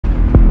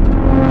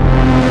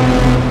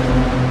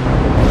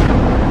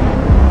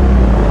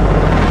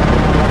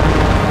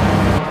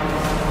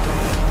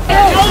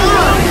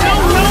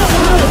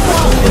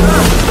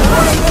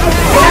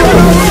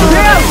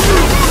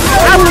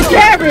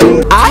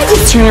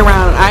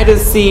around and I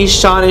just see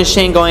Shawn and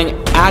Shane going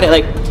at it.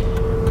 Like,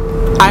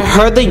 I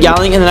heard the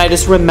yelling and then I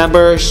just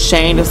remember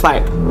Shane just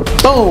like,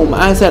 boom.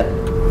 I said,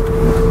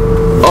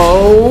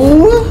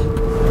 oh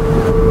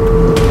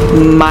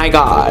my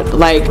God.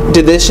 Like,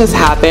 did this just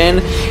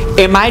happen?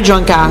 And my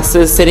drunk ass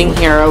is sitting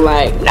here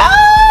like, no!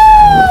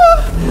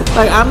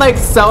 Like, I'm like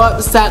so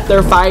upset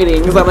they're fighting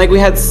because I'm like, we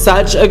had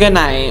such a good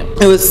night.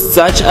 It was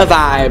such a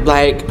vibe.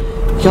 Like,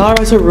 y'all are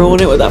about to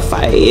ruin it with a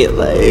fight.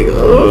 Like,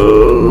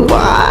 oh,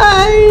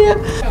 why?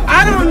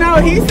 I don't know.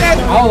 He said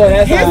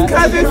his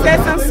cousin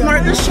said something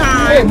smart to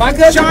Shawn. Hey, my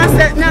cousin? Shawn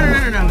said, no,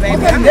 baby.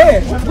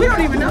 We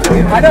don't even know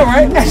him. I know,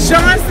 right?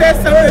 Shawn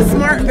said something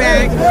smart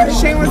back.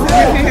 Shane was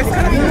defending his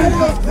cousin.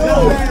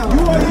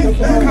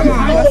 Come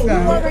on, let's go.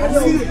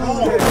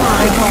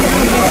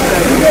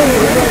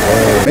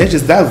 It's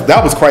just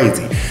that was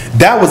crazy.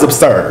 That was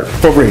absurd,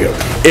 for real.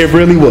 It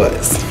really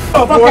was.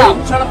 Oh, fuck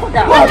out. Shut the fuck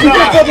out.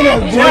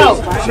 Chill.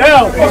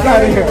 Fuck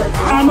out of here.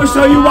 I'm gonna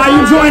show you why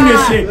you joined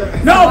this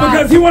shit. No,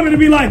 because he wanted to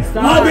be like,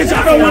 oh, bitch,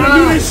 I don't want to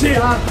do this shit.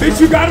 Bitch,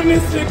 you got in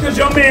this shit because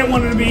your man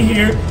wanted to be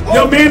here.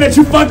 Your man that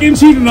you fucking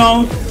cheated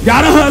on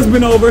got a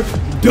husband over.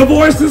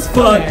 Divorced as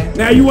fuck.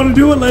 Now you want to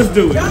do it? Let's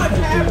do it.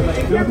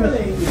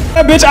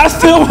 Yeah, bitch, I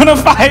still want to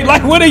fight.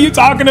 Like, what are you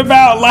talking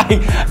about? Like,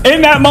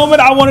 in that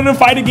moment, I wanted to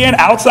fight again.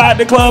 Outside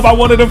the club, I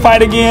wanted to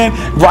fight again.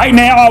 Right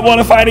now, I want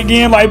to fight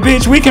again. Like,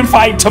 bitch, we can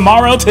fight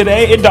tomorrow,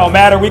 today. It don't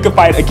matter. We can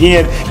fight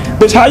again.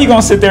 Bitch, how you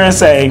gonna sit there and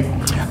say,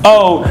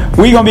 oh,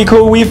 we gonna be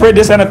cool, we for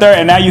this and the third,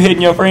 and now you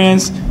hitting your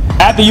friends?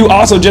 After you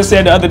also just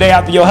said the other day,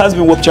 after your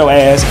husband whooped your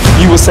ass,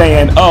 you were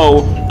saying,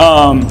 oh,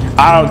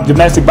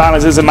 domestic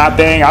violence isn't my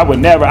thing. I would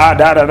never,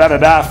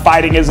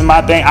 fighting isn't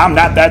my thing. I'm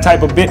not that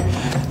type of bitch.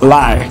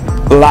 Lie.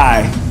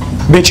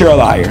 Bitch, you're a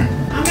liar.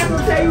 I'm not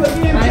gonna tell you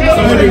again.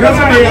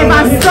 If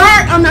I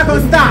start, I'm not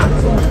gonna stop.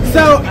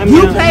 So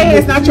you pay,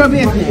 it's not your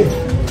business.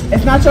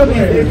 It's not your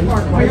business. If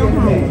I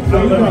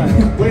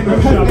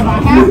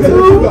have to,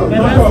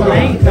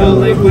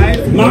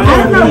 I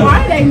don't know why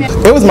they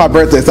never. It was my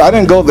birthday, so I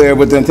didn't go there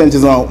with the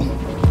intentions on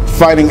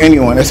fighting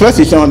anyone,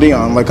 especially Shawn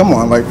Dion. Like, come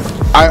on, like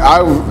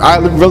I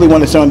really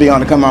wanted Shawn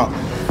Dion to come out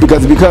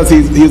because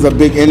he's a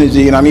big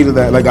energy, and I needed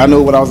that. Like, I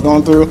knew what I was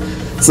going through.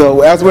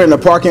 So as we're in the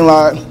parking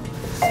lot,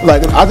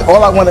 like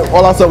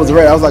all I saw was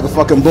red. I was like a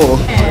fucking bull.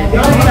 Shane!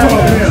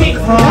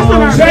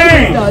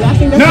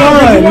 No!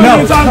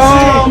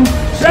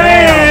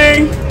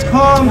 Shane!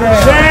 Calm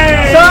down.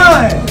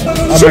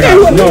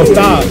 Shane! No,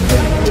 stop.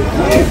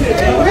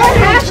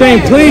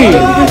 Shane, please.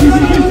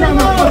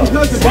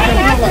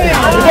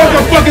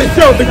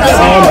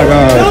 Oh my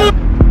God.